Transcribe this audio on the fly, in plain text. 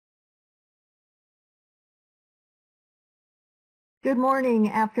Good morning,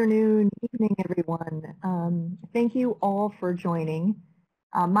 afternoon, evening, everyone. Thank you all for joining.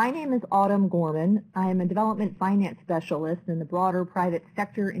 My name is Autumn Gorman. I am a development finance specialist in the broader private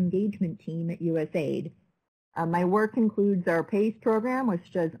sector engagement team at USAID. My work includes our PACE program,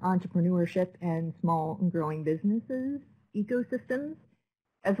 which does entrepreneurship and small and growing businesses ecosystems,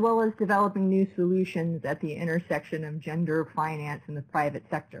 as well as developing new solutions at the intersection of gender, finance, and the private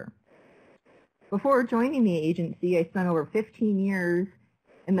sector. Before joining the agency, I spent over 15 years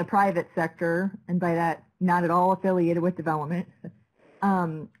in the private sector, and by that, not at all affiliated with development.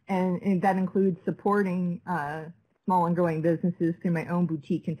 And that includes supporting small and growing businesses through my own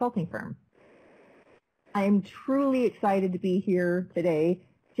boutique consulting firm. I am truly excited to be here today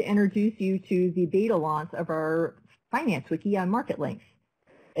to introduce you to the beta launch of our Finance Wiki on Marketlinks.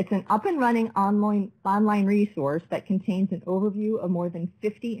 It's an up-and-running online resource that contains an overview of more than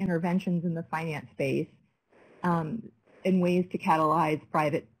 50 interventions in the finance space and ways to catalyze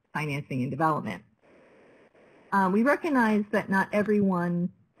private financing and development. We recognize that not everyone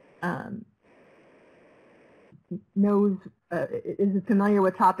is familiar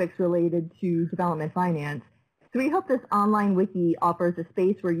with topics related to development finance, so we hope this online wiki offers a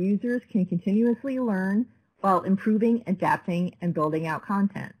space where users can continuously learn while improving, adapting, and building out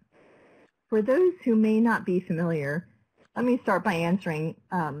content. For those who may not be familiar, let me start by answering,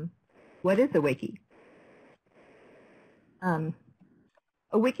 what is a wiki? A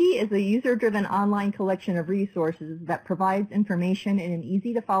wiki is a user-driven online collection of resources that provides information in an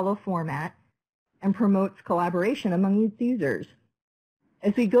easy-to-follow format and promotes collaboration among its users.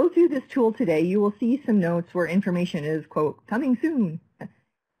 As we go through this tool today, you will see some notes where information is, quote, coming soon.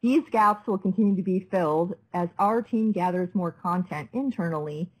 These gaps will continue to be filled as our team gathers more content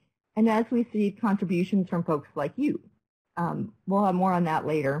internally and as we see contributions from folks like you. We'll have more on that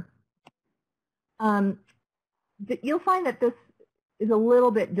later. You'll find that this is a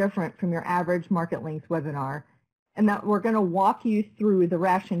little bit different from your average Marketlinks webinar, and that we're going to walk you through the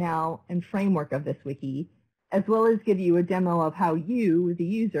rationale and framework of this wiki, as well as give you a demo of how you, the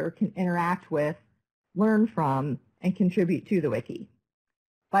user, can interact with, learn from, and contribute to the wiki.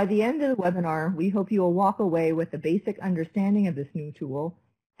 By the end of the webinar, we hope you will walk away with a basic understanding of this new tool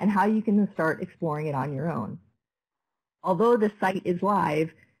and how you can start exploring it on your own. Although the site is live,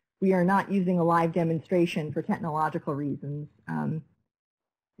 we are not using a live demonstration for technological reasons.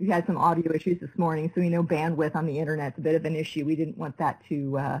 We had some audio issues this morning, so we know bandwidth on the internet is a bit of an issue. We didn't want that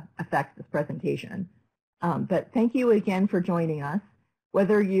to affect this presentation. But thank you again for joining us.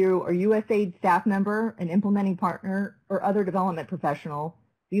 Whether you are a USAID staff member, an implementing partner, or other development professional,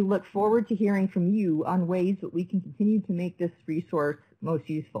 we look forward to hearing from you on ways that we can continue to make this resource most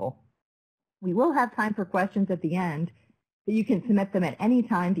useful. We will have time for questions at the end, but you can submit them at any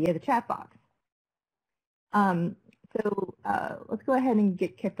time via the chat box. Let's go ahead and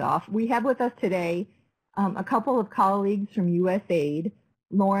get kicked off. We have with us today a couple of colleagues from USAID,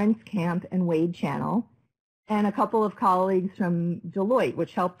 Lawrence Camp and Wade Channell, and a couple of colleagues from Deloitte,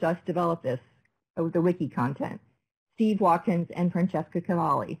 which helped us develop this, the wiki content. Steve Watkins and Francesca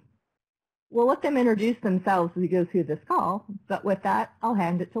Cavalli. We'll let them introduce themselves as we go through this call, but with that, I'll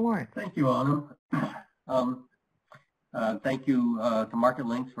hand it to Lawrence. Thank you, Autumn. Thank you to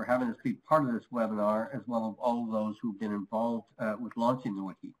Marketlinks for having us be part of this webinar, as well as all of those who've been involved with launching the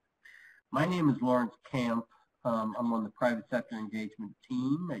wiki. My name is Lawrence Camp. I'm on the private sector engagement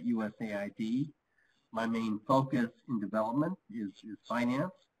team at USAID. My main focus in development is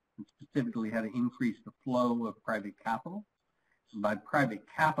finance, and specifically how to increase the flow of private capital. And by private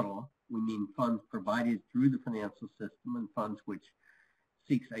capital, we mean funds provided through the financial system and funds which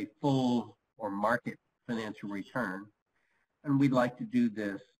seeks a full or market financial return. And we'd like to do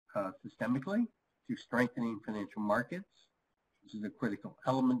this systemically through strengthening financial markets, which is a critical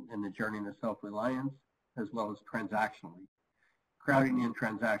element in the journey to self-reliance, as well as transactionally, crowding in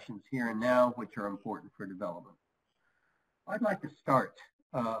transactions here and now, which are important for development. I'd like to start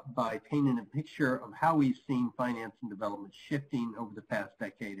by painting a picture of how we've seen finance and development shifting over the past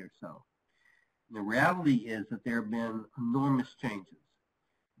decade or so. And the reality is that there have been enormous changes,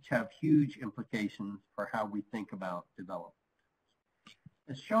 which have huge implications for how we think about development.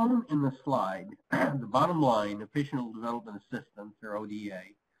 As shown in the slide, the bottom line, official development assistance, or ODA,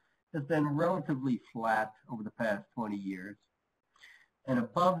 has been relatively flat over the past 20 years. And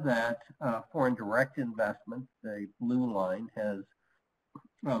above that, foreign direct investment, the blue line, has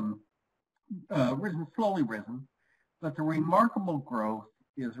slowly risen, but the remarkable growth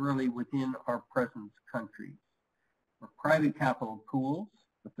is really within our present countries. Where private capital pools,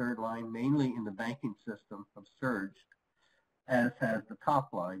 the third line, mainly in the banking system, have surged, as has the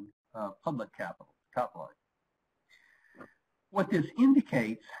top line, public capital, top line. What this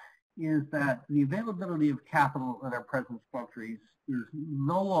indicates is that the availability of capital in our present countries is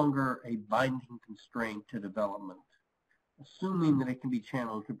no longer a binding constraint to development, assuming that it can be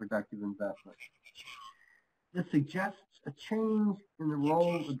channeled to productive investment. This suggests a change in the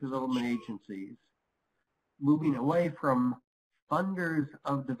role of development agencies, moving away from funders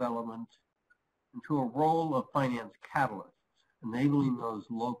of development into a role of finance catalysts, enabling those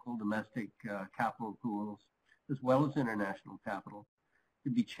local domestic capital pools, as well as international capital, to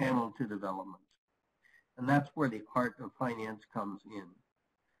be channeled to development. And that's where the art of finance comes in.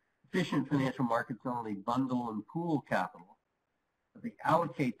 Efficient financial markets not only bundle and pool capital, but they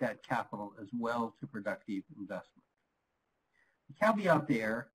allocate that capital as well to productive investment. The caveat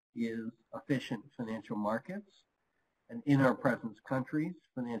there is efficient financial markets. And in our present countries,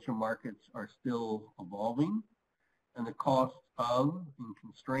 financial markets are still evolving, and the costs of and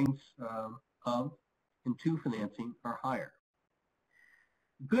constraints of and to financing are higher.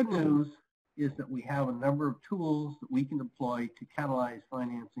 Good news is that we have a number of tools that we can deploy to catalyze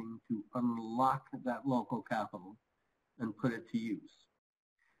financing to unlock that local capital and put it to use.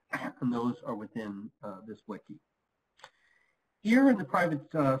 And those are within this wiki. Here in the private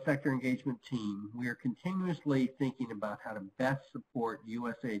sector engagement team, we are continuously thinking about how to best support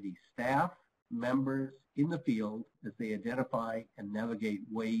USAID staff, members in the field as they identify and navigate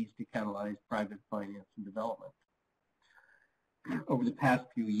ways to catalyze private finance and development. Over the past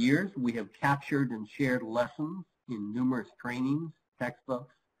few years, we have captured and shared lessons in numerous trainings,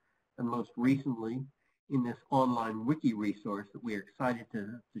 textbooks, and most recently in this online wiki resource that we are excited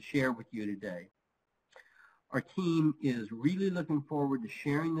to share with you today. Our team is really looking forward to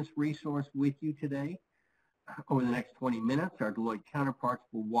sharing this resource with you today. Over the next 20 minutes, our Deloitte counterparts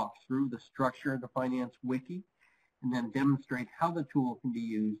will walk through the structure of the Finance Wiki and then demonstrate how the tool can be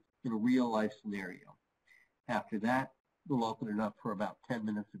used in a real-life scenario. After that, we'll open it up for about 10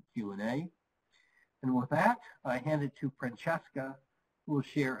 minutes of Q&A. And with that, I hand it to Francesca, who will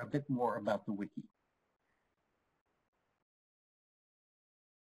share a bit more about the wiki.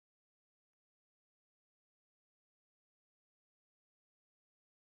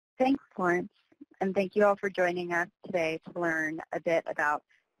 Thanks, Lawrence, and thank you all for joining us today to learn a bit about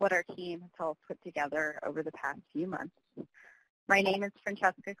what our team has helped put together over the past few months. My name is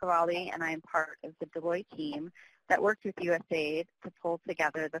Francesca Cavalli, and I am part of the Deloitte team that worked with USAID to pull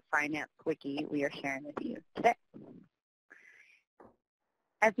together the Finance Wiki we are sharing with you today.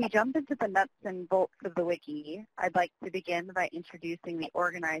 As we jump into the nuts and bolts of the wiki, I'd like to begin by introducing the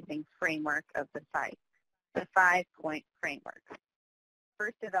organizing framework of the site, the 5-point framework.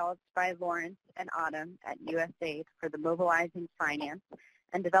 First developed by Lawrence and Autumn at USAID for the Mobilizing Finance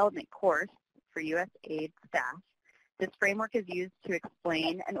and Development course for USAID staff, this framework is used to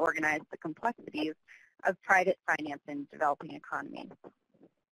explain and organize the complexities of private finance in developing economies.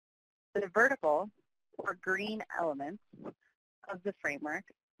 The vertical or green elements of the framework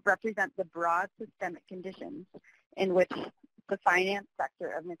represent the broad systemic conditions in which the finance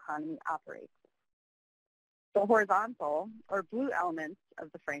sector of an economy operates. The horizontal or blue elements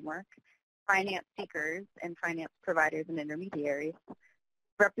of the framework, finance seekers and finance providers and intermediaries,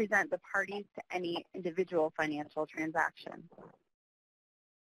 represent the parties to any individual financial transaction.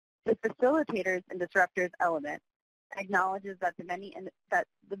 The facilitators and disruptors element acknowledges that the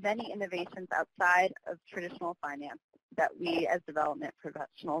many innovations outside of traditional finance that we as development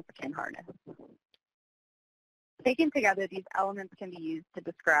professionals can harness. Taken together, these elements can be used to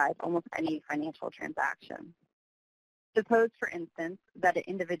describe almost any financial transaction. Suppose, for instance, that an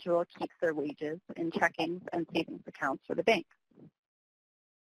individual keeps their wages in checkings and savings accounts for the bank.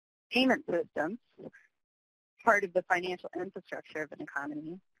 Payment systems, part of the financial infrastructure of an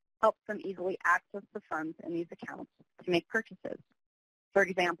economy, help them easily access the funds in these accounts to make purchases, for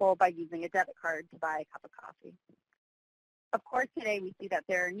example, by using a debit card to buy a cup of coffee. Of course, today we see that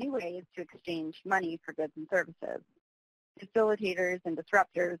there are new ways to exchange money for goods and services. Facilitators and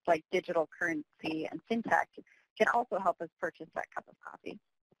disruptors like digital currency and fintech can also help us purchase that cup of coffee.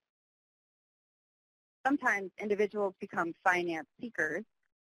 Sometimes individuals become finance seekers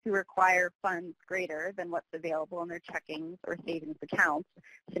who require funds greater than what's available in their checkings or savings accounts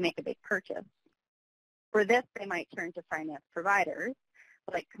to make a big purchase. For this, they might turn to finance providers,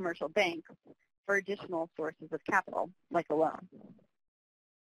 like commercial banks, for additional sources of capital, like a loan.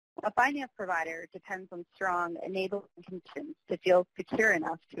 A finance provider depends on strong enabling conditions to feel secure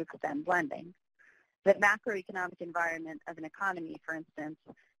enough to extend lending. The macroeconomic environment of an economy, for instance,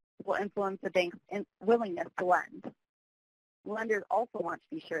 will influence the bank's willingness to lend. Lenders also want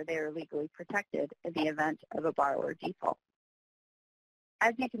to be sure they are legally protected in the event of a borrower default.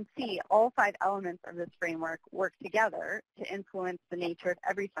 As you can see, all 5 elements of this framework work together to influence the nature of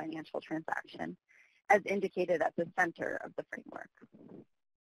every financial transaction, as indicated at the center of the framework.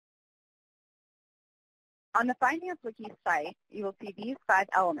 On the Finance Wiki site, you will see these 5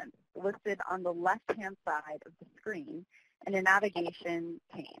 elements listed on the left-hand side of the screen in a navigation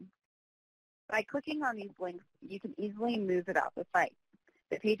pane. By clicking on these links, you can easily move about the site.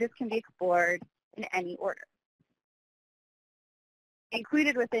 The pages can be explored in any order.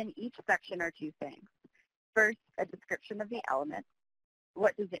 Included within each section are 2 things. First, a description of the element.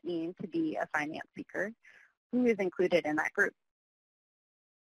 What does it mean to be a finance seeker? Who is included in that group?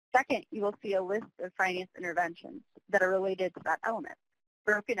 Second, you will see a list of finance interventions that are related to that element,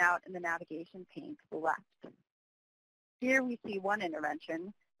 broken out in the navigation pane to the left. Here we see one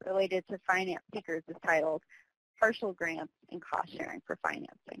intervention related to finance seekers is titled Partial Grants and Cost Sharing for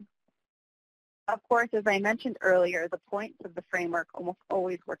Financing. Of course, as I mentioned earlier, the points of the framework almost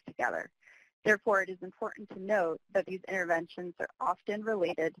always work together. Therefore, it is important to note that these interventions are often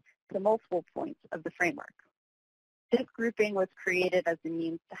related to multiple points of the framework. This grouping was created as a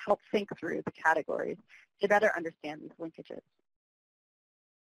means to help think through the categories to better understand these linkages.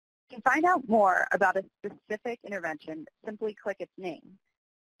 To find out more about a specific intervention, simply click its name.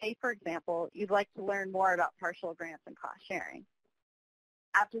 Say, for example, you'd like to learn more about partial grants and cost sharing.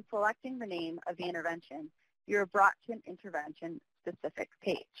 After selecting the name of the intervention, you are brought to an intervention-specific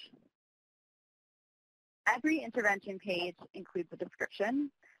page. Every intervention page includes a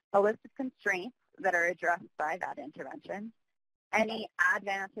description, a list of constraints that are addressed by that intervention, any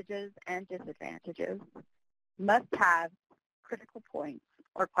advantages and disadvantages, must-have, critical points,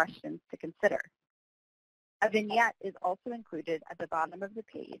 or questions to consider. A vignette is also included at the bottom of the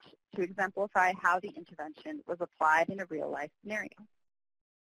page to exemplify how the intervention was applied in a real-life scenario.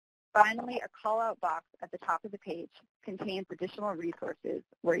 Finally, a call-out box at the top of the page contains additional resources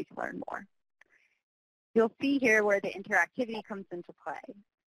where you can learn more. You'll see here where the interactivity comes into play.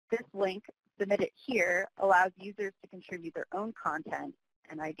 This link, submitted here, allows users to contribute their own content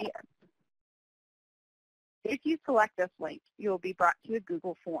and ideas. If you select this link, you will be brought to a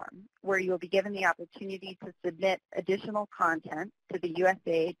Google form where you will be given the opportunity to submit additional content to the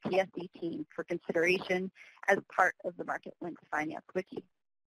USAID PSE team for consideration as part of the Marketlinks Finance Wiki.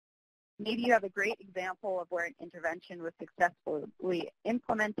 Maybe you have a great example of where an intervention was successfully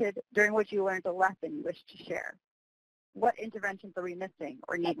implemented during which you learned a lesson you wish to share. What interventions are we missing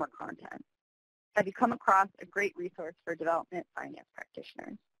or need more content? Have you come across a great resource for development finance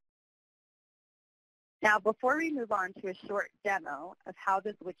practitioners? Now, before we move on to a short demo of how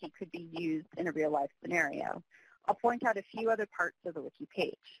this wiki could be used in a real-life scenario, I'll point out a few other parts of the wiki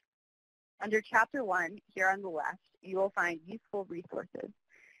page. Under Chapter 1, here on the left, you will find useful resources,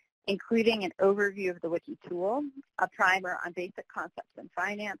 including an overview of the wiki tool, a primer on basic concepts in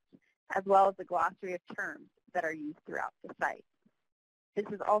finance, as well as a glossary of terms that are used throughout the site. This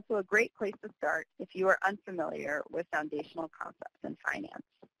is also a great place to start if you are unfamiliar with foundational concepts in finance.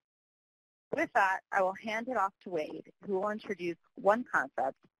 With that, I will hand it off to Wade, who will introduce one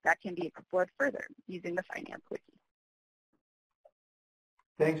concept that can be explored further using the Finance Wiki.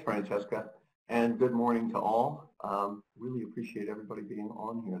 Thanks, Francesca, and good morning to all. Really appreciate everybody being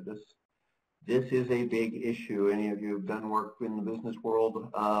on here. This is a big issue. Any of you who have done work in the business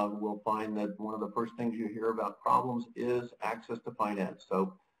world will find that one of the first things you hear about problems is access to finance.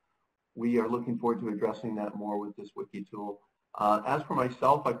 So we are looking forward to addressing that more with this wiki tool. As for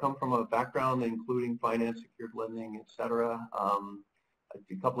myself, I come from a background including finance, secured lending, etc.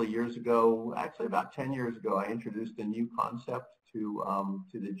 A couple of years ago, actually about 10 years ago, I introduced a new concept to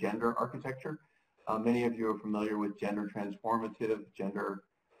the gender architecture. Many of you are familiar with gender transformative, gender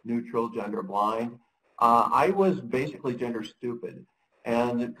neutral, gender blind. I was basically gender stupid,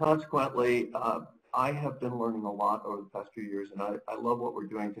 and consequently, I have been learning a lot over the past few years, and I love what we're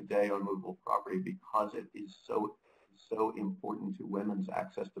doing today on movable property because it is so important to women's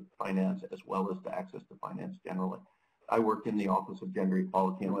access to finance as well as to access to finance generally. I work in the Office of Gender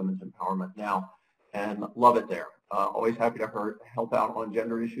Equality and Women's Empowerment now and love it there. Always happy to help out on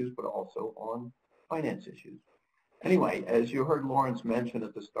gender issues, but also on finance issues. Anyway, as you heard Lawrence mention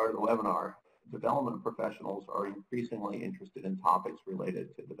at the start of the webinar, development professionals are increasingly interested in topics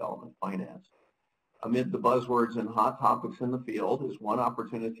related to development finance. Amid the buzzwords and hot topics in the field is one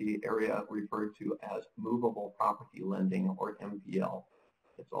opportunity area referred to as movable property lending, or MPL.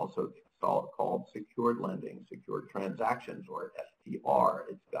 It's also called secured lending, secured transactions, or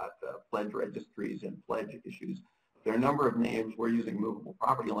STR. It's got pledge registries and pledge issues. There are a number of names. We're using movable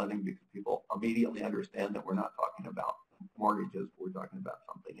property lending because people immediately understand that we're not talking about mortgages, we're talking about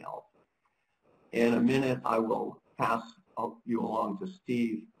something else. In a minute, I will pass you along to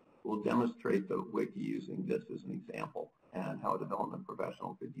Steve, who will demonstrate the wiki using this as an example and how a development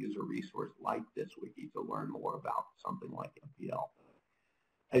professional could use a resource like this wiki to learn more about something like MPL.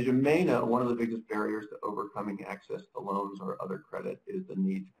 As you may know, one of the biggest barriers to overcoming access to loans or other credit is the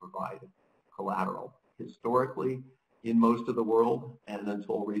need to provide collateral. Historically, in most of the world, and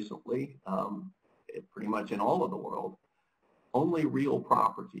until recently, pretty much in all of the world, only real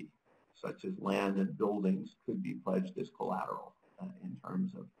property, such as land and buildings, could be pledged as collateral in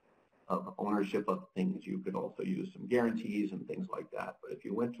terms of ownership of things. You could also use some guarantees and things like that. But if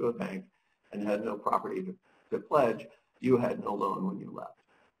you went to a bank and had no property to pledge, you had no loan when you left.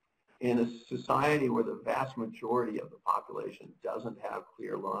 In a society where the vast majority of the population doesn't have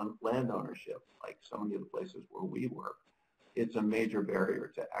clear land ownership, like so many of the places where we work, it's a major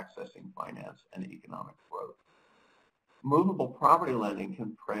barrier to accessing finance and economic growth. Movable property lending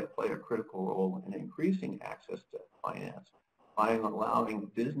can play a critical role in increasing access to finance by allowing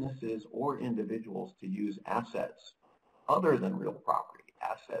businesses or individuals to use assets other than real property,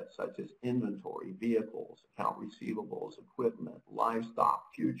 assets such as inventory, vehicles, account receivables, equipment, livestock,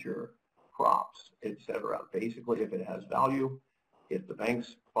 future crops, etc. Basically, if it has value, if the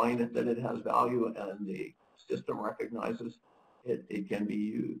banks find that it has value and the system recognizes it, it can be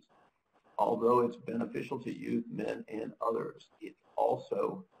used. Although it's beneficial to youth, men, and others, it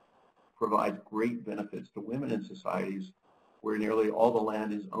also provides great benefits to women in societies where nearly all the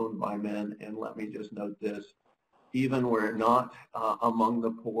land is owned by men. And let me just note this, even where not among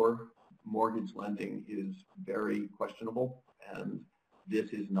the poor, mortgage lending is very questionable, and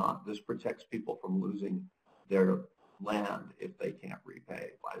this protects people from losing their land if they can't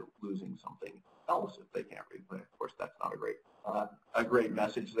repay, by losing something else if they can't repay. Of course, that's not a great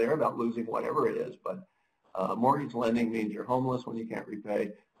message there about losing whatever it is, but mortgage lending means you're homeless when you can't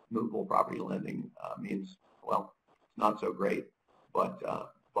repay. Movable property lending means, well, it's not so great, but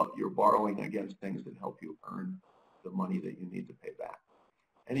you're borrowing against things that help you earn the money that you need to pay back.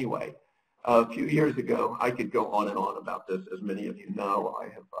 Anyway, a few years ago, I could go on and on about this. As many of you know, I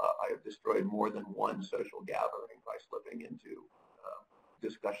have destroyed more than one social gathering by slipping into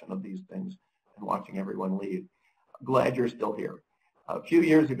discussion of these things and watching everyone leave. Glad you're still here. A few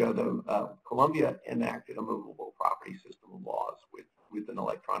years ago, though, Colombia enacted a movable property system of laws with an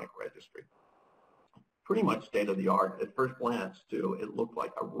electronic registry. Pretty much state of the art. At first glance, too, it looked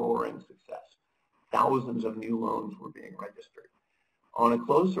like a roaring success. Thousands of new loans were being registered. On a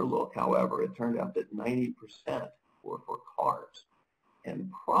closer look, however, it turned out that 90% were for cars, and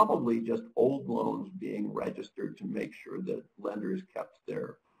probably just old loans being registered to make sure that lenders kept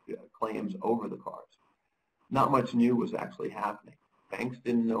their claims over the cars. Not much new was actually happening. Banks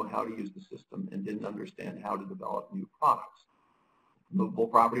didn't know how to use the system and didn't understand how to develop new products. Movable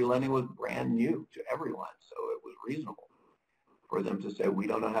property lending was brand new to everyone, so it was reasonable for them to say, we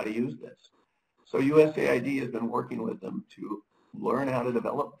don't know how to use this. So USAID has been working with them to learn how to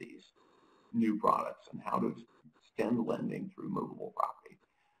develop these new products and how to extend lending through movable property.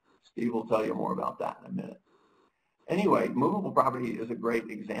 Steve will tell you more about that in a minute. Anyway, movable property is a great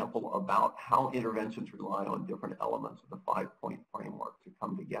example about how interventions rely on different elements of the 5-point framework to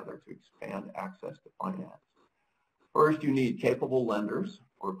come together to expand access to finance. First, you need capable lenders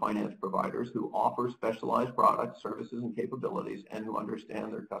or finance providers who offer specialized products, services, and capabilities, and who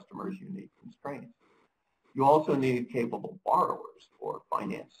understand their customers' unique constraints. You also need capable borrowers or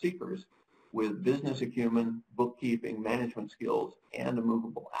finance seekers with business acumen, bookkeeping, management skills, and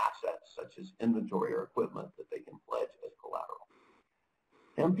movable assets such as inventory or equipment that they can pledge as collateral.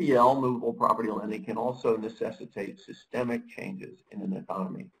 MPL, movable property lending, can also necessitate systemic changes in an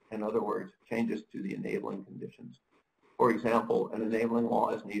economy. In other words, changes to the enabling conditions. For example, an enabling law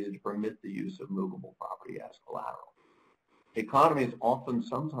is needed to permit the use of movable property as collateral. Economies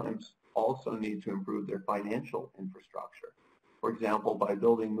sometimes also need to improve their financial infrastructure. For example, by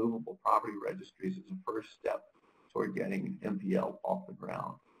building movable property registries as a first step toward getting MPL off the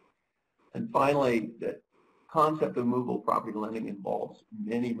ground. And finally, the concept of movable property lending involves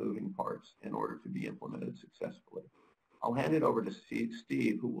many moving parts in order to be implemented successfully. I'll hand it over to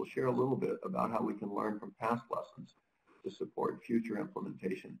Steve, who will share a little bit about how we can learn from past lessons to support future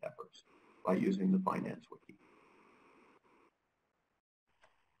implementation efforts by using the Finance Wiki.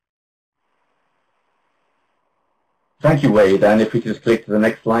 Thank you, Wade. And if we just click to the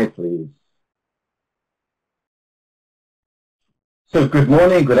next slide, please. So good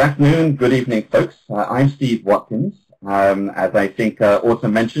morning, good afternoon, good evening, folks. I'm Steve Watkins. As I think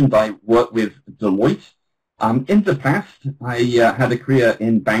Autumn mentioned, I work with Deloitte. In the past, I had a career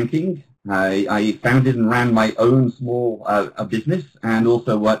in banking. I founded and ran my own small business and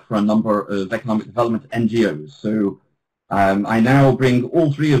also worked for a number of economic development NGOs. So I now bring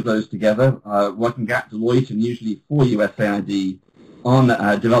all three of those together, working at Deloitte and usually for USAID on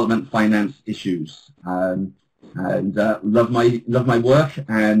development finance issues. And love my work,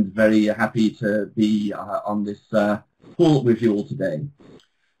 and very happy to be on this call with you all today.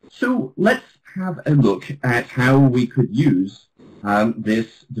 So let's have a look at how we could use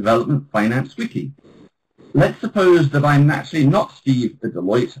this development finance wiki. Let's suppose that I'm actually not Steve at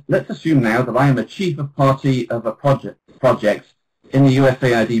Deloitte. Let's assume now that I am a chief of party of a project in the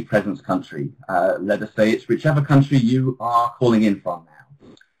USAID presence country. Let us say it's whichever country you are calling in from now.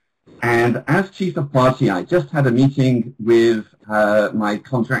 And as chief of party, I just had a meeting with my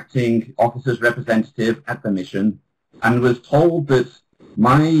contracting officer's representative at the mission and was told that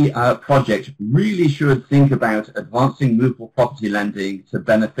my project really should think about advancing movable property lending to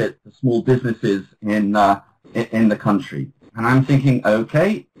benefit the small businesses in the country. And I'm thinking,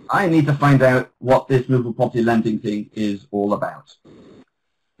 okay, I need to find out what this movable property lending thing is all about.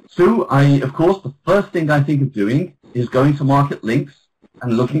 So of course, the first thing I think of doing is going to Marketlinks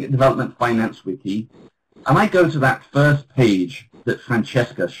and looking at Development Finance Wiki. And I go to that first page that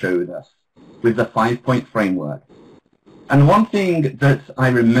Francesca showed us with the 5-point framework. And one thing that I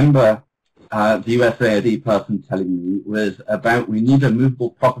remember the USAID person telling me was about we need a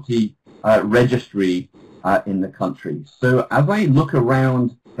movable property registry in the country. So as I look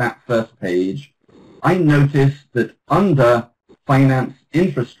around that first page, I notice that under finance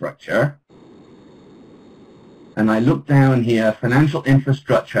infrastructure, and I look down here, financial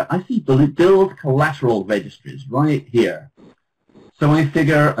infrastructure, I see build collateral registries right here. So I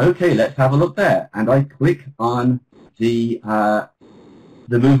figure, okay, let's have a look there. And I click on the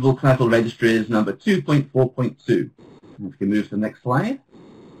movable collateral registries number 2.4.2. If we can move to the next slide.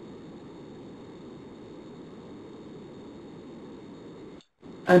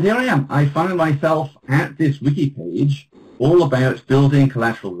 And here I am. I find myself at this wiki page all about building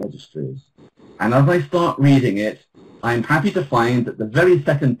collateral registries. And as I start reading it, I'm happy to find that the very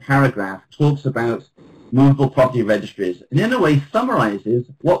second paragraph talks about movable property registries and in a way summarizes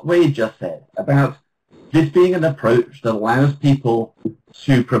what Wade just said about this being an approach that allows people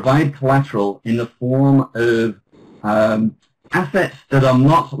to provide collateral in the form of assets that are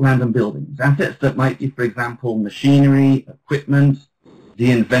not land and buildings, assets that might be, for example, machinery, equipment,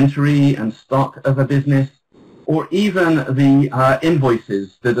 the inventory and stock of a business, or even the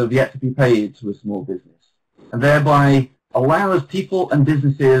invoices that have yet to be paid to a small business, and thereby allows people and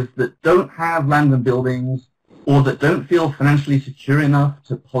businesses that don't have land and buildings or that don't feel financially secure enough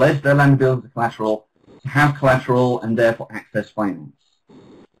to pledge their land and buildings as collateral to have collateral and therefore access finance.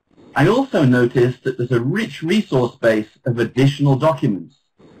 I also noticed that there's a rich resource base of additional documents,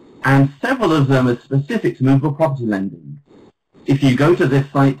 and several of them are specific to movable property lending. If you go to this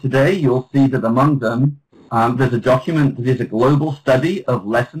site today, you'll see that among them, there's a document that is a global study of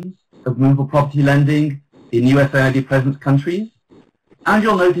lessons of movable property lending in USAID presence countries. And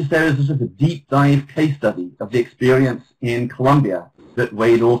you'll notice there is a sort of a deep dive case study of the experience in Colombia that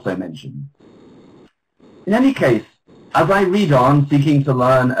Wade also mentioned. In any case, as I read on seeking to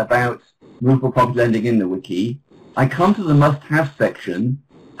learn about movable property lending in the wiki, I come to the must-have section,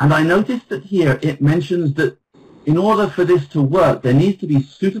 and I notice that here it mentions that in order for this to work, there needs to be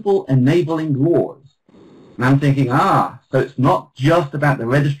suitable enabling laws. And I'm thinking, so it's not just about the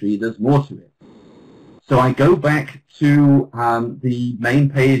registry, there's more to it. So I go back to the main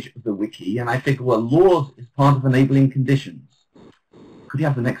page of the wiki, and I think, well, laws is part of enabling conditions. Could you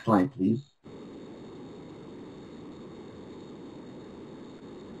have the next slide, please?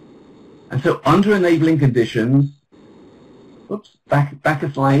 And so under enabling conditions, oops, back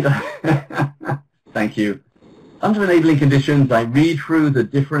a slide. Thank you. Under enabling conditions, I read through the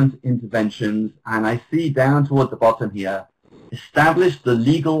different interventions, and I see down toward the bottom here, establish the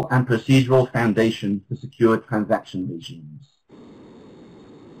legal and procedural foundation for secure transaction regimes.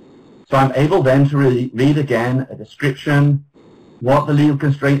 So I'm able then to read again a description, what the legal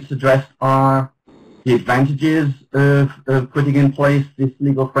constraints addressed are, the advantages of putting in place this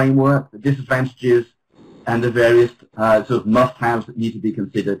legal framework, the disadvantages, and the various sort of must-haves that need to be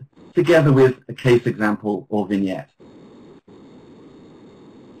considered, together with a case example or vignette.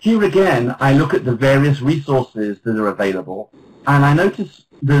 Here again, I look at the various resources that are available, and I notice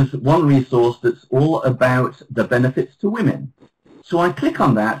there's one resource that's all about the benefits to women. So I click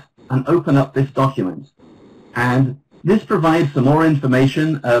on that and open up this document. And this provides some more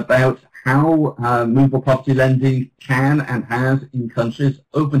information about how movable property lending can and has in countries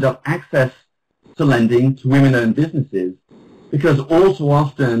opened up access to lending to women-owned businesses, because all too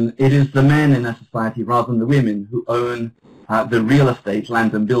often it is the men in a society rather than the women who own the real estate,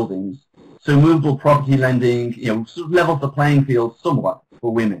 land and buildings. So movable property lending, sort of levels the playing field somewhat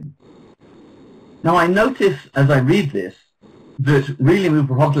for women. Now I notice as I read this that really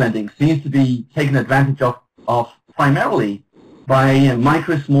movable property lending seems to be taken advantage of primarily by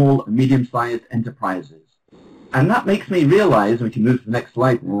micro, small, and medium-sized enterprises. And that makes me realize, and we can move to the next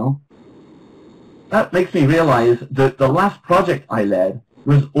slide now, that makes me realize that the last project I led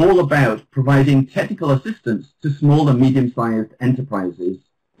was all about providing technical assistance to small and medium-sized enterprises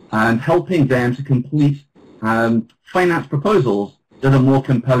and helping them to complete finance proposals that are more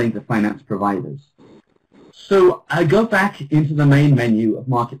compelling to finance providers. So I go back into the main menu of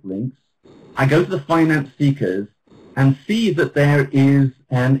Marketlinks, I go to the finance seekers and see that there is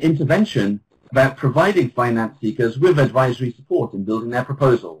an intervention about providing finance seekers with advisory support in building their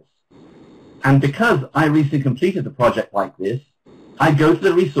proposals. And because I recently completed a project like this, I go to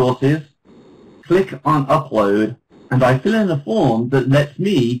the resources, click on upload, and I fill in a form that lets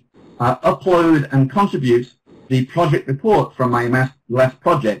me upload and contribute the project report from my last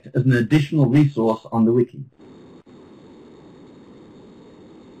project as an additional resource on the wiki.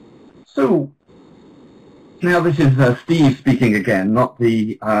 So now this is Steve speaking again, not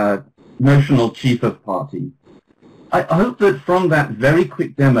the notional chief of party. I hope that from that very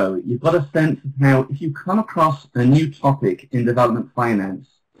quick demo, you've got a sense of how if you come across a new topic in development finance,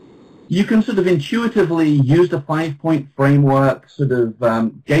 you can sort of intuitively use the 5-point framework sort of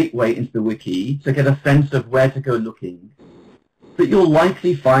gateway into the wiki to get a sense of where to go looking. That you'll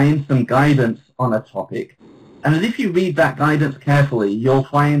likely find some guidance on a topic. And that if you read that guidance carefully, you'll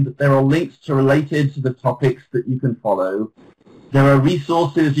find that there are links related to the topics that you can follow. There are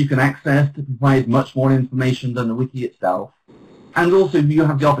resources you can access to provide much more information than the wiki itself. And also you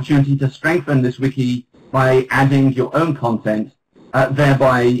have the opportunity to strengthen this wiki by adding your own content,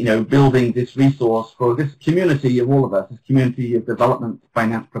 thereby building this resource for this community of all of us, this community of development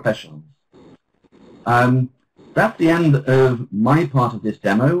finance professionals. That's the end of my part of this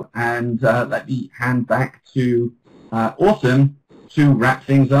demo, and let me hand back to Autumn to wrap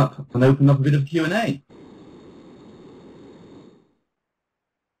things up and open up a bit of Q&A.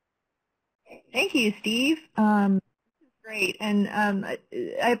 Thank you, Steve. Great, and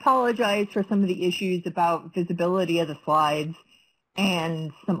I apologize for some of the issues about visibility of the slides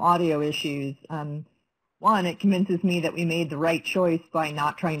and some audio issues. One, it convinces me that we made the right choice by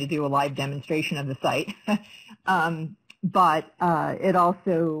not trying to do a live demonstration of the site. But it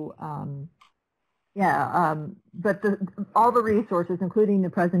also, but all the resources, including the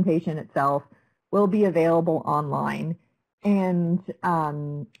presentation itself, will be available online. And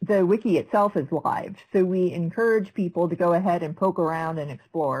the wiki itself is live, so we encourage people to go ahead and poke around and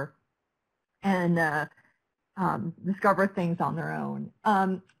explore and discover things on their own.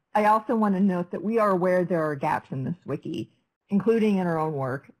 I also want to note that we are aware there are gaps in this wiki, including in our own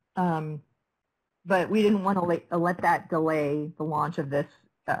work, but we didn't want to let that delay the launch of this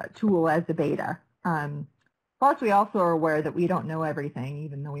tool as a beta. Plus, we also are aware that we don't know everything,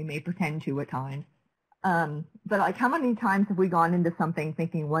 even though we may pretend to at times. But like, how many times have we gone into something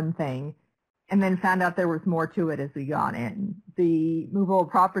thinking one thing and then found out there was more to it as we got in? The movable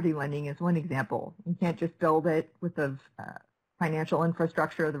property lending is one example. You can't just build it with the financial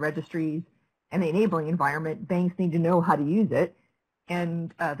infrastructure of the registries and the enabling environment. Banks need to know how to use it,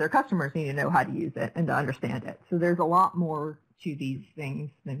 and their customers need to know how to use it and to understand it. So there's a lot more to these things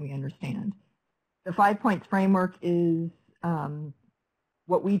than we understand. The 5 points framework is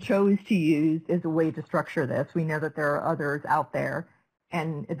what we chose to use as a way to structure this. We know that there are others out there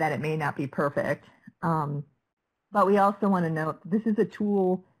and that it may not be perfect. But we also want to note this is a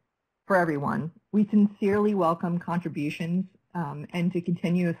tool for everyone. We sincerely welcome contributions and to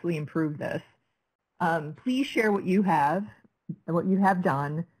continuously improve this. Please share what you have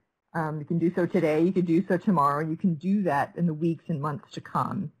done. You can do so today, you can do so tomorrow, you can do that in the weeks and months to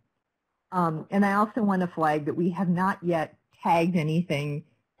come. And I also want to flag that we have not yet tagged anything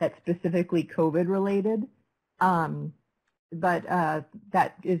that's specifically COVID related, but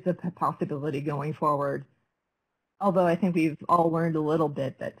that is a possibility going forward. Although I think we've all learned a little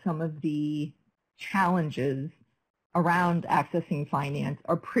bit that some of the challenges around accessing finance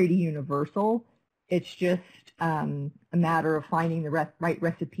are pretty universal. It's just a matter of finding the right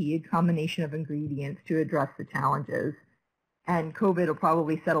recipe, a combination of ingredients to address the challenges. And COVID will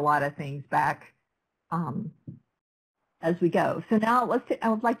probably set a lot of things back as we go. So now I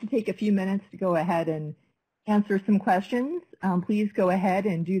would like to take a few minutes to go ahead and answer some questions. Please go ahead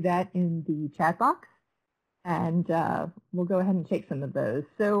and do that in the chat box, and we'll go ahead and take some of those.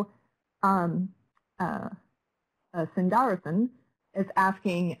 So Sundarathan is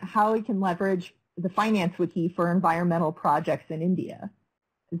asking how we can leverage the Finance Wiki for environmental projects in India.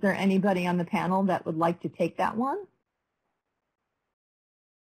 Is there anybody on the panel that would like to take that one?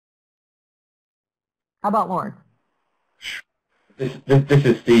 How about Lawrence? This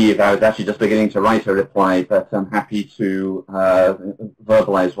is Steve. I was actually just beginning to write a reply, but I'm happy to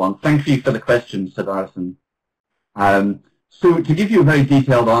verbalize one. Thank you for the question, Siddharthan. So to give you a very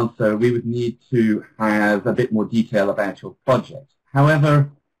detailed answer, we would need to have a bit more detail about your project.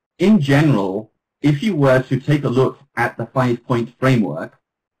 However, in general, if you were to take a look at the 5-point framework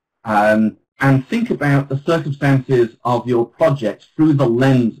and think about the circumstances of your project through the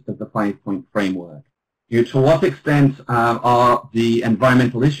lens of the 5-point framework, to what extent are the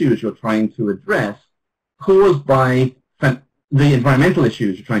environmental issues you're trying to address caused by the environmental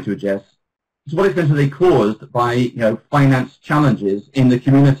issues you're trying to address? To what extent are they caused by finance challenges in the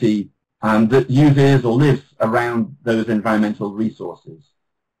community that uses or lives around those environmental resources?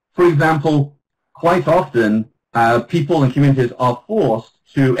 For example, quite often people and communities are forced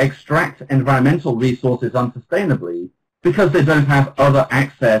to extract environmental resources unsustainably because they don't have other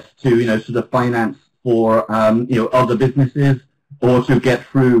access to sort of finance for other businesses or to get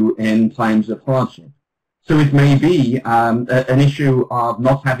through in times of hardship. So it may be an issue of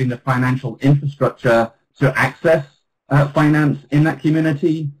not having the financial infrastructure to access finance in that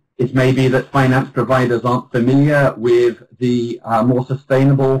community. It may be that finance providers aren't familiar with the more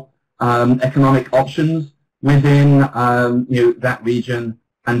sustainable economic options within that region,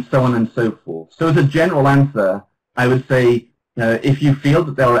 and so on and so forth. So as a general answer, I would say if you feel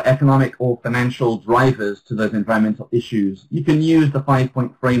that there are economic or financial drivers to those environmental issues, you can use the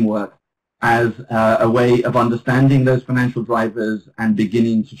 5-point framework as a way of understanding those financial drivers and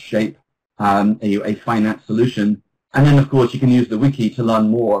beginning to shape a finance solution. And then, of course, you can use the wiki to learn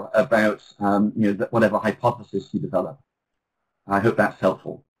more about whatever hypothesis you develop. I hope that's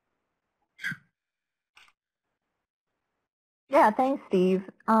helpful. Yeah, thanks, Steve.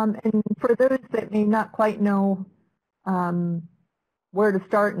 And for those that may not quite know where to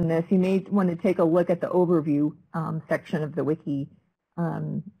start in this, you may want to take a look at the overview section of the wiki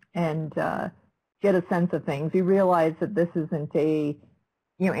and get a sense of things. You realize that this isn't a,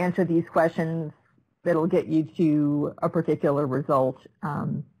 answer these questions that'll get you to a particular result,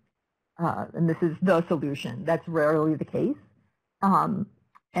 and this is the solution. That's rarely the case.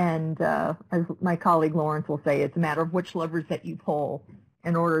 As my colleague Lawrence will say, it's a matter of which levers that you pull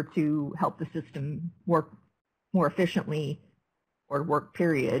in order to help the system work more efficiently or work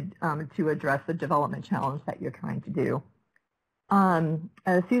period to address the development challenge that you're trying to do.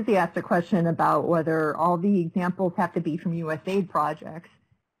 Susie asked a question about whether all the examples have to be from USAID projects,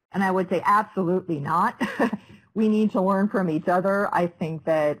 and I would say absolutely not. We need to learn from each other. I think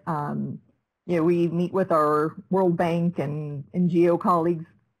that we meet with our World Bank and NGO colleagues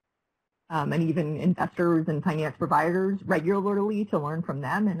and even investors and finance providers regularly to learn from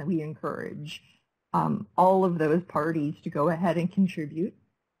them, and we encourage all of those parties to go ahead and contribute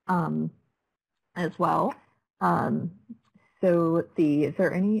as well. So let's see, is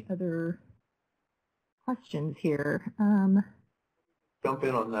there any other questions here? Jump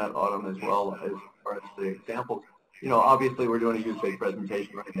in on that, Autumn, as well as far as the examples. Obviously we're doing a USAID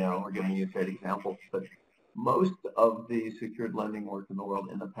presentation right now. We're giving USAID examples, but most of the secured lending work in the world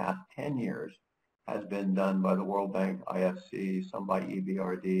in the past 10 years has been done by the World Bank, IFC, some by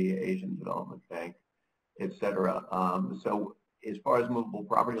EBRD, Asian Development Bank, etc. So as far as movable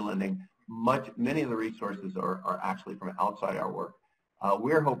property lending, many of the resources are actually from outside our work.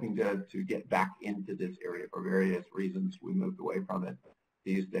 We're hoping to get back into this area for various reasons. We moved away from it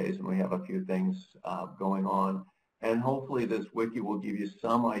these days, and we have a few things going on. And hopefully this wiki will give you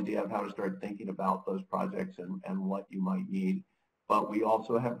some idea of how to start thinking about those projects and what you might need. But we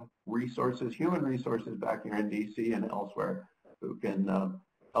also have resources, human resources back here in DC and elsewhere who can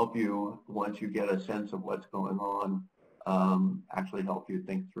help you once you get a sense of what's going on, actually help you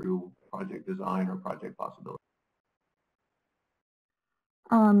think through project design or project possibility.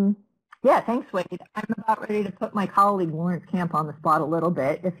 Yeah, thanks, Wade. I'm about ready to put my colleague Lawrence Camp on the spot a little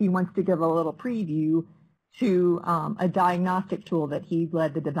bit if he wants to give a little preview to a diagnostic tool that he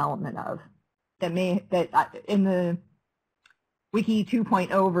led the development of. That in the Wiki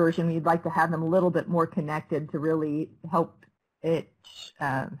 2.0 version, we'd like to have them a little bit more connected to really help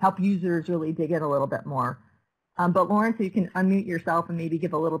users really dig in a little bit more. But Lawrence, you can unmute yourself and maybe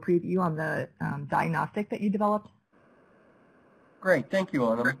give a little preview on the diagnostic that you developed. Great, thank you,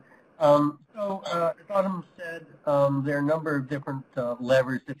 Autumn. As Autumn said, there are a number of different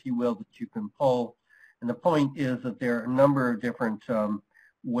levers, if you will, that you can pull. And the point is that there are a number of different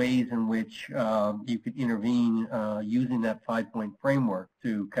ways in which you could intervene using that 5-point framework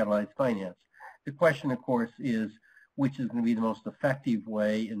to catalyze finance. The question, of course, is which is going to be the most effective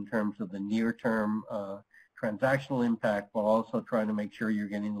way in terms of the near-term transactional impact, while also trying to make sure you're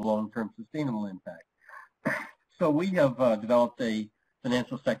getting the long-term sustainable impact. So we have developed a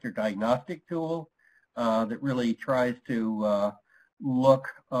financial sector diagnostic tool that really tries to look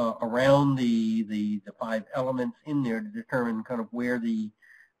around the 5 elements in there to determine kind of where the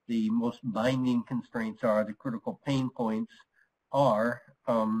most binding constraints are, the critical pain points are,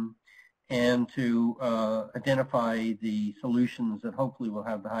 and to identify the solutions that hopefully will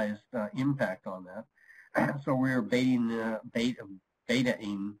have the highest impact on that. So we're betaing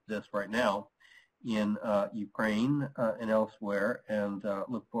this right now in Ukraine and elsewhere, and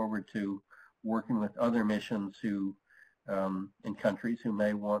look forward to working with other missions who in countries who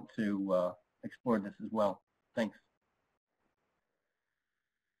may want to explore this as well. Thanks.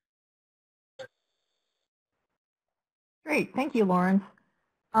 Great, thank you, Lawrence.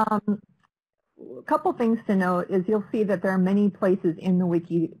 A couple things to note is you'll see that there are many places in the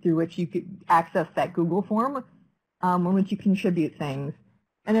wiki through which you could access that Google form in which you contribute things.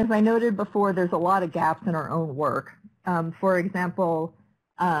 And as I noted before, there's a lot of gaps in our own work. For example,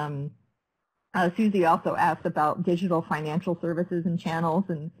 Susie also asked about digital financial services and channels,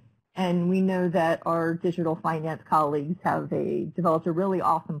 and we know that our digital finance colleagues have developed a really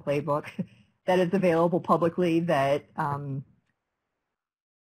awesome playbook that is available publicly that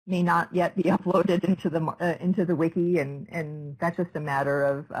may not yet be uploaded into the wiki, and that's just a matter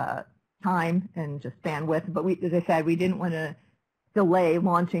of time and just bandwidth. But as I said, we didn't want to delay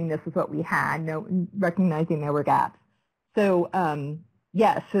launching this with what we had, recognizing there were gaps. So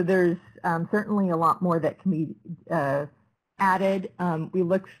yes, so there's certainly a lot more that can be added.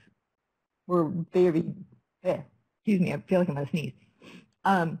 We're very, excuse me, I feel like I'm going to sneeze.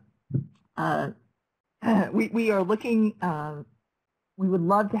 We are looking, we would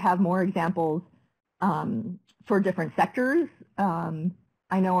love to have more examples for different sectors.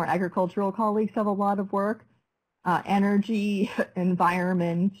 I know our agricultural colleagues have a lot of work, energy,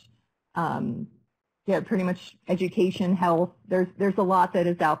 environment, yeah, pretty much education, health. There's a lot that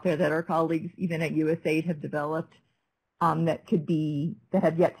is out there that our colleagues, even at USAID, have developed that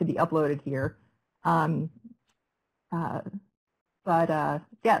have yet to be uploaded here.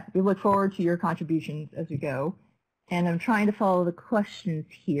 Yeah, we look forward to your contributions as we go. And I'm trying to follow the questions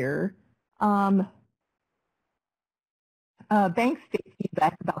here. Banks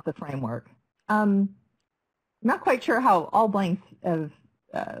feedback about the framework. I'm not quite sure how all banks have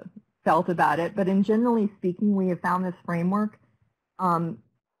felt about it, but in generally speaking, we have found this framework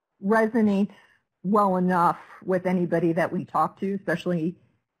resonates well enough with anybody that we talk to, especially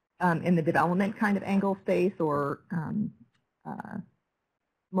in the development kind of angle space, or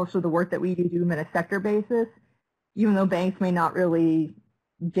most of the work that we do on a sector basis. Even though banks may not really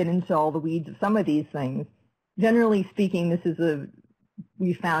get into all the weeds of some of these things, generally speaking,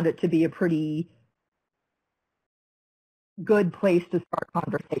 we found it to be a pretty good place to start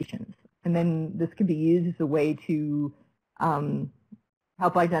conversations. And then this could be used as a way to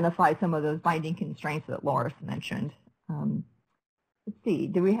help identify some of those binding constraints that Laura mentioned. Let's see,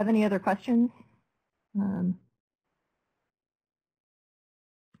 do we have any other questions?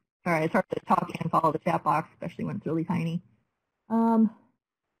 Sorry, it's hard to talk and follow the chat box, especially when it's really tiny. Hi,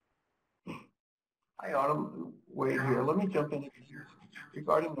 Autumn. Wade here. Let me jump in here.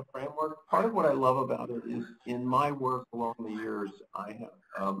 Regarding the framework, part of what I love about it is in my work along the years, I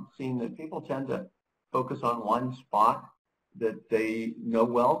have seen that people tend to focus on one spot that they know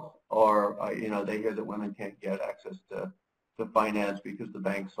well, or they hear that women can't get access to finance because the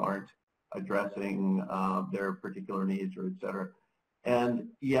banks aren't addressing their particular needs, or et cetera. And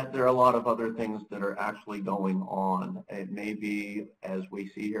yet there are a lot of other things that are actually going on. It may be, as we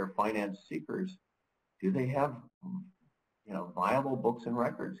see here, finance seekers. Do they have viable books and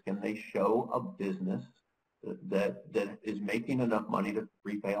records? Can they show a business that is making enough money to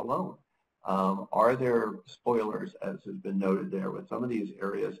repay a loan? Are there spoilers, as has been noted there with some of these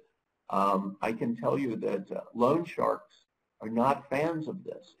areas? I can tell you that loan sharks are not fans of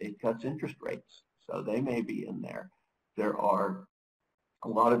this. It cuts interest rates, so they may be in there. There are a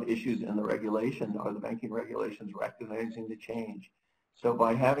lot of issues in the regulation, or the banking regulations, recognizing the change. So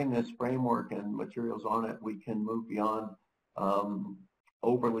by having this framework and materials on it, we can move beyond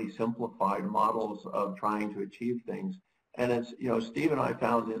overly simplified models of trying to achieve things. And as Steve and I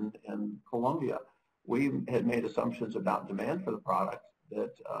found in Colombia, we had made assumptions about demand for the product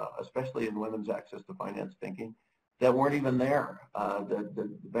that, especially in women's access to finance thinking, that weren't even there.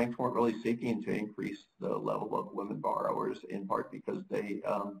 The banks weren't really seeking to increase the level of women borrowers, in part because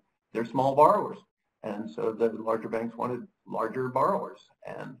they're small borrowers. And so the larger banks wanted larger borrowers.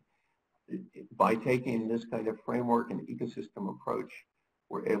 And by taking this kind of framework and ecosystem approach,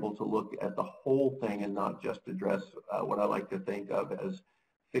 we're able to look at the whole thing and not just address what I like to think of as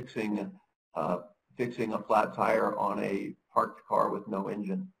fixing a flat tire on a parked car with no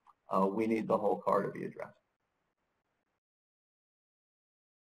engine. We need the whole car to be addressed.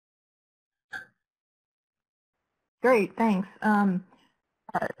 Great, thanks.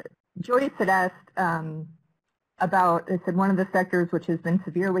 Joyce had asked about, it said one of the sectors which has been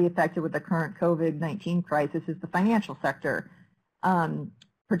severely affected with the current COVID-19 crisis is the financial sector,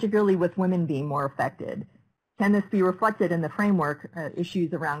 particularly with women being more affected. Can this be reflected in the framework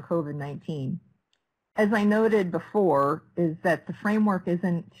issues around COVID-19? As I noted before, is that the framework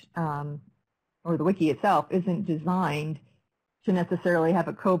isn't, or the wiki itself, isn't designed to necessarily have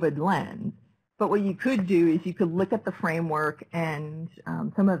a COVID lens. But what you could do is you could look at the framework and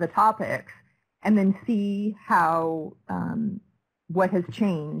some of the topics and then see how what has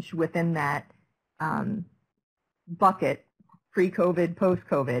changed within that bucket, pre-COVID,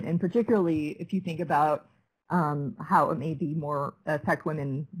 post-COVID, and particularly if you think about how it may be more affect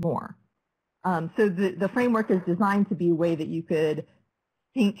women more. So the framework is designed to be a way that you could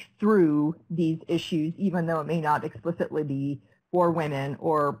think through these issues, even though it may not explicitly be for women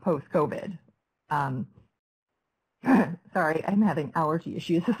or post-COVID. Sorry, I'm having allergy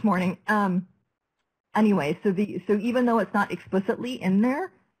issues this morning. Anyway, so even though it's not explicitly in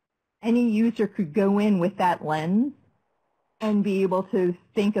there, any user could go in with that lens and be able to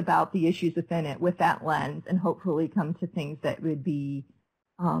think about the issues within it with that lens and hopefully come to things that would be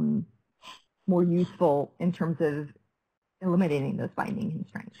more useful in terms of eliminating those binding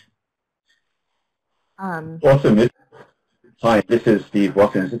constraints. Awesome. Hi, this is Steve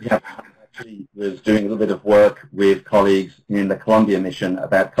Watkins. Actually was doing a little bit of work with colleagues in the Colombia mission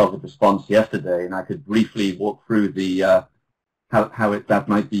about COVID response yesterday, and I could briefly walk through the how that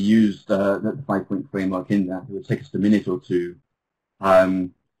might be used, the 5-point framework in that. It would take us a minute or two.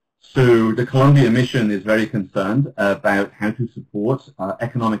 So the Colombia mission is very concerned about how to support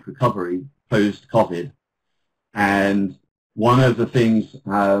economic recovery post-COVID. And one of the things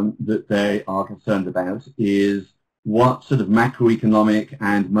that they are concerned about is what sort of macroeconomic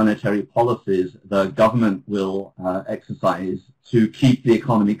and monetary policies the government will exercise to keep the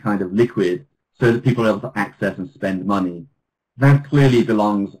economy kind of liquid so that people are able to access and spend money. That clearly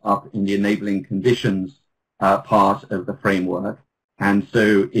belongs up in the enabling conditions part of the framework. And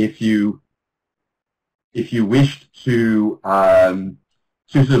so if you wished to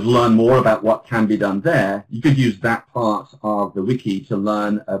sort of learn more about what can be done there, you could use that part of the wiki to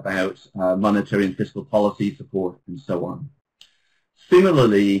learn about monetary and fiscal policy support and so on.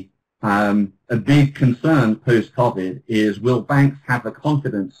 Similarly, a big concern post-COVID is, will banks have the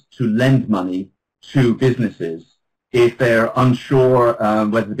confidence to lend money to businesses if they're unsure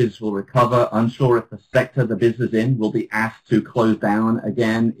whether the business will recover, unsure if the sector the business is in will be asked to close down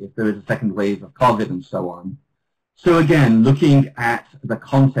again if there is a second wave of COVID and so on. So again, looking at the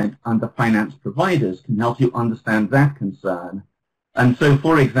content under finance providers can help you understand that concern. And so,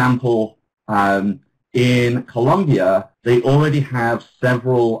 for example, in Colombia, they already have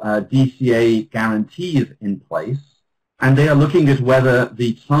several DCA guarantees in place, and they are looking at whether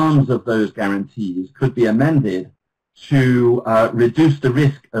the terms of those guarantees could be amended to reduce the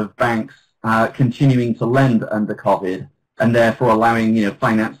risk of banks continuing to lend under COVID, and therefore allowing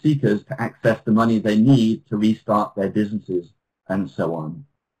finance seekers to access the money they need to restart their businesses and so on.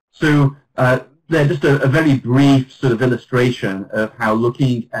 So they're just a very brief sort of illustration of how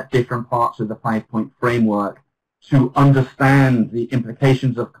looking at different parts of the 5-point framework to understand the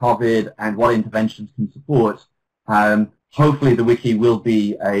implications of COVID and what interventions can support. Hopefully the wiki will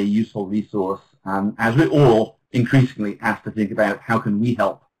be a useful resource as we're all increasingly asked to think about how can we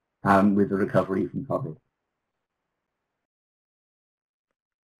help with the recovery from COVID.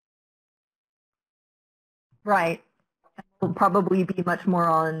 Right. We'll probably be much more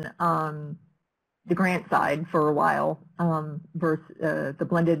on the grant side for a while versus the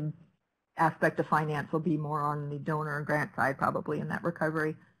blended aspect of finance will be more on the donor and grant side probably in that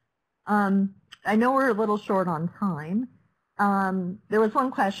recovery. I know we're a little short on time. There was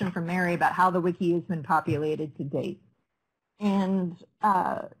one question from Mary about how the wiki has been populated to date. And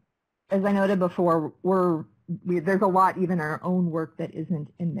as I noted before, there's a lot even in our own work that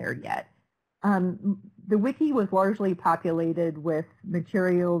isn't in there yet. The wiki was largely populated with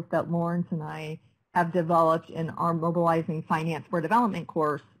materials that Lawrence and I have developed in our Mobilizing Finance for Development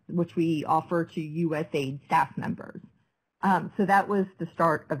course, which we offer to USAID staff members. So that was the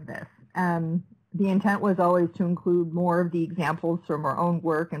start of this. The intent was always to include more of the examples from our own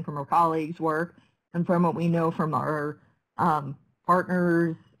work and from our colleagues' work and from what we know from our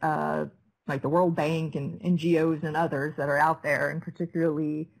partners, like the World Bank and NGOs and others that are out there, and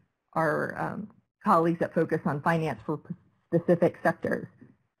particularly our colleagues that focus on finance for specific sectors.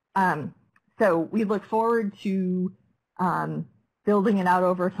 So we look forward to building it out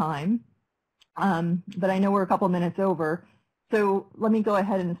over time, but I know we're a couple minutes over. So let me go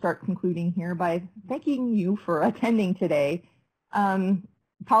ahead and start concluding here by thanking you for attending today.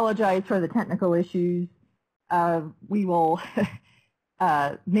 Apologize for the technical issues. We will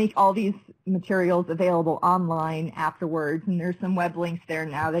make all these materials available online afterwards, and there's some web links there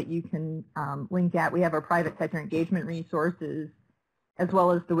now that you can link at. We have our private sector engagement resources as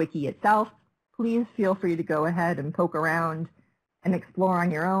well as the wiki itself. Please feel free to go ahead and poke around and explore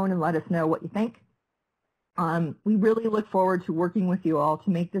on your own and let us know what you think. We really look forward to working with you all to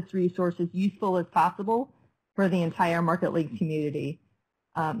make this resource as useful as possible for the entire Marketlinks community.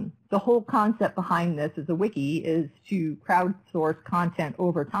 The whole concept behind this as a wiki is to crowdsource content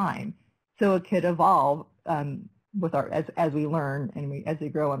over time so it could evolve with our, as we learn and as we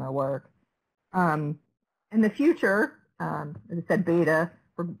grow in our work. In the future, as I said, beta,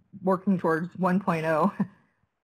 we're working towards 1.0.